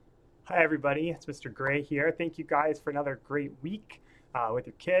Hi, everybody. It's Mr. Gray here. Thank you guys for another great week with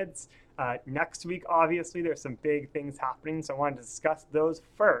your kids. Next week, obviously, there's some big things happening, so I wanted to discuss those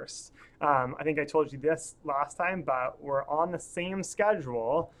first. I think I told you this last time, but we're on the same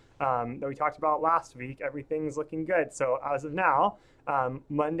schedule that we talked about last week. Everything's looking good. So, as of now,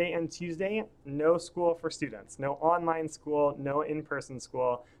 Monday and Tuesday, no school for students, no online school, no in person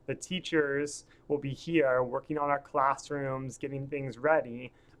school. The teachers will be here working on our classrooms, getting things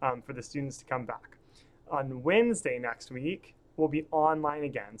ready for the students to come back. On Wednesday next week, we'll be online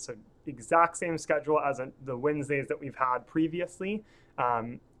again. So exact same schedule as the Wednesdays that we've had previously.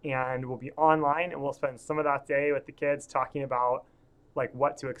 And we'll be online and we'll spend some of that day with the kids talking about like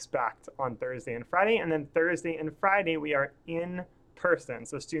what to expect on Thursday and Friday. And then Thursday and Friday, we are in person.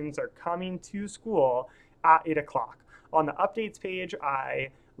 So students are coming to school at 8 o'clock. On the updates page, I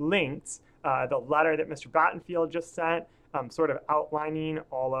linked the letter that Mr. Battenfield just sent, sort of outlining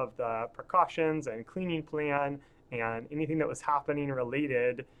all of the precautions and cleaning plan and anything that was happening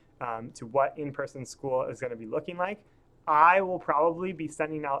related to what in-person school is going to be looking like. I will probably be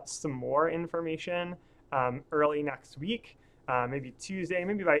sending out some more information early next week, maybe Tuesday,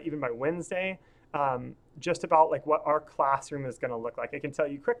 maybe even by Wednesday, just about like what our classroom is going to look like. I can tell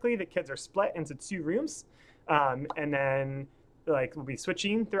you quickly the kids are split into two rooms, and then like we'll be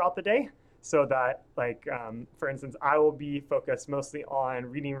switching throughout the day so that like for instance I will be focused mostly on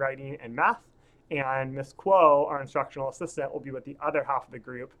reading, writing, and math, and Miss Quo, our instructional assistant, will be with the other half of the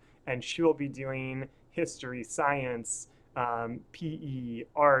group, and she will be doing history, science, PE,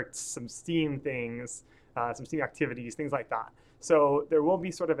 arts, some STEAM things, some STEAM activities, things like that. So there will be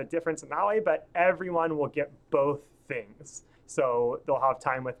sort of a difference in that way, but everyone will get both things. So they'll have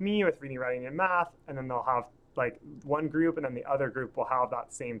time with me with reading, writing, and math, and then they'll have like one group, and then the other group will have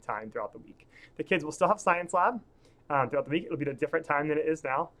that same time throughout the week. The kids will still have science lab throughout the week. It'll be at a different time than it is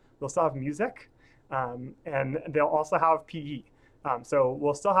now. They'll still have music, and they'll also have PE. So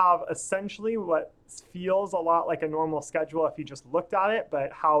we'll still have essentially what feels a lot like a normal schedule if you just looked at it,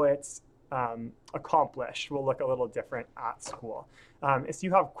 but how it's accomplished will look a little different at school. If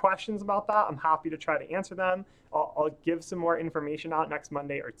you have questions about that, I'm happy to try to answer them. I'll give some more information out next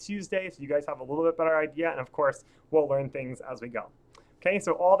Monday or Tuesday so you guys have a little bit better idea. And of course, we'll learn things as we go. Okay,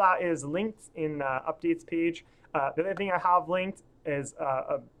 so all that is linked in the updates page. The other thing I have linked is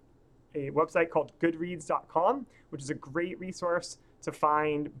a website called goodreads.com, which is a great resource to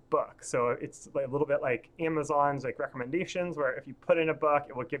find books. So it's like a little bit like Amazon's like recommendations, where if you put in a book,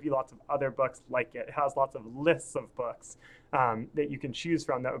 it will give you lots of other books like it. It has lots of lists of books that you can choose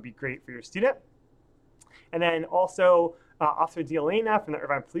from that would be great for your student. And then also Officer D'Elena from the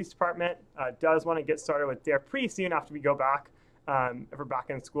Irvine Police Department does want to get started with DARE pretty soon after we go back, if we're back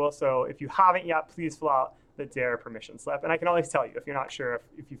in school. So if you haven't yet, please fill out the DARE permission slip. And I can always tell you if you're not sure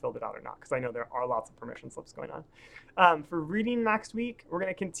if you filled it out or not, because I know there are lots of permission slips going on. For reading next week, we're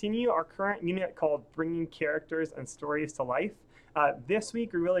going to continue our current unit called Bringing Characters and Stories to Life. This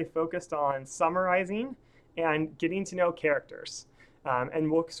week, we really focused on summarizing and getting to know characters.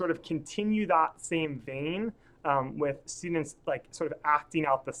 And we'll sort of continue that same vein with students like sort of acting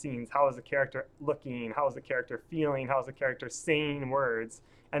out the scenes. How is the character looking? How is the character feeling? How is the character saying words?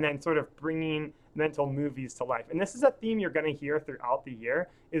 And then sort of bringing mental movies to life. And this is a theme you're going to hear throughout the year,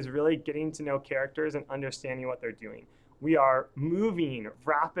 is really getting to know characters and understanding what they're doing. We are moving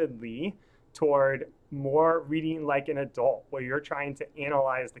rapidly toward more reading like an adult, where you're trying to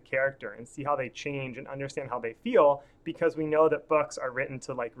analyze the character and see how they change and understand how they feel, because we know that books are written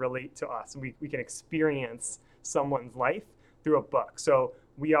to like relate to us. We can experience someone's life through a book. So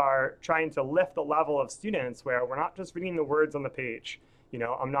we are trying to lift the level of students where we're not just reading the words on the page. You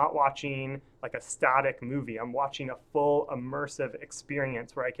know, I'm not watching like a static movie. I'm watching a full immersive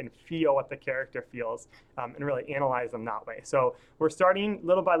experience where I can feel what the character feels and really analyze them that way. So we're starting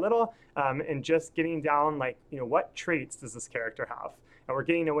little by little and just getting down like, you know, what traits does this character have? And we're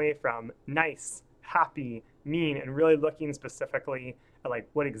getting away from nice, happy, mean, and really looking specifically at like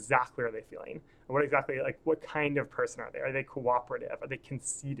what exactly are they feeling? And what exactly, like what kind of person are they? Are they cooperative? Are they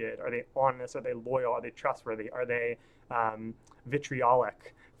conceited? Are they honest? Are they loyal? Are they trustworthy? Are they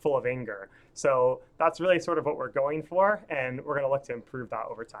vitriolic, full of anger? So that's really sort of what we're going for, and we're going to look to improve that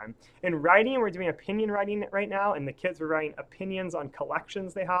over time. In writing, we're doing opinion writing right now, and the kids are writing opinions on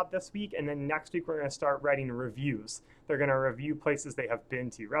collections they have this week, and then next week we're going to start writing reviews. They're going to review places they have been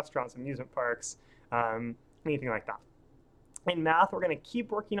to, restaurants, amusement parks, anything like that. In math, we're going to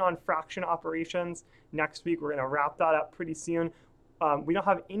keep working on fraction operations. Next week, we're going to wrap that up pretty soon. We don't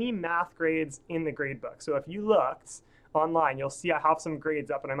have any math grades in the grade book. So if you looked online, you'll see I have some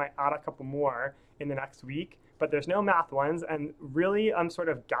grades up, and I might add a couple more in the next week. but there's no math ones. And really, I'm sort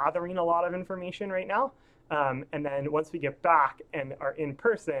of gathering a lot of information right now. And then once we get back and are in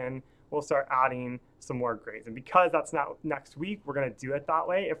person, we'll start adding some more grades. And because that's not next week, we're going to do it that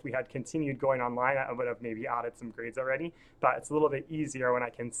way. If we had continued going online, I would have maybe added some grades already. But it's a little bit easier when I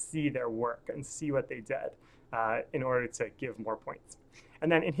can see their work and see what they did in order to give more points.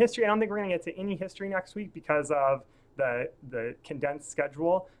 And then in history, I don't think we're going to get to any history next week because of the condensed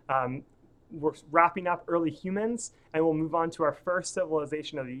schedule. We're wrapping up early humans, and we'll move on to our first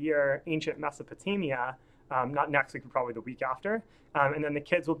civilization of the year, ancient Mesopotamia. Not next week, but probably the week after. And then the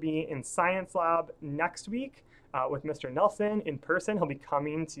kids will be in science lab next week with Mr. Nelson in person. He'll be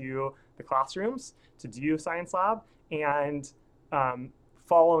coming to the classrooms to do science lab. And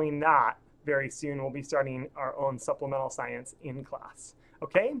following that, very soon, we'll be starting our own supplemental science in class.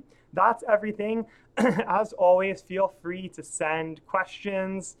 Okay, that's everything. As always, feel free to send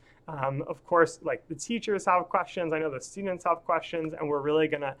questions. Of course, like the teachers have questions. I know the students have questions, and we're really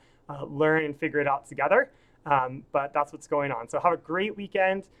going to learn and figure it out together. But that's what's going on. So have a great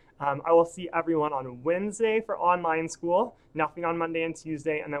weekend. I will see everyone on Wednesday for online school, nothing on Monday and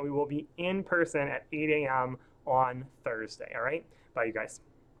Tuesday, and then we will be in person at 8 a.m. on Thursday. All right? Bye, you guys.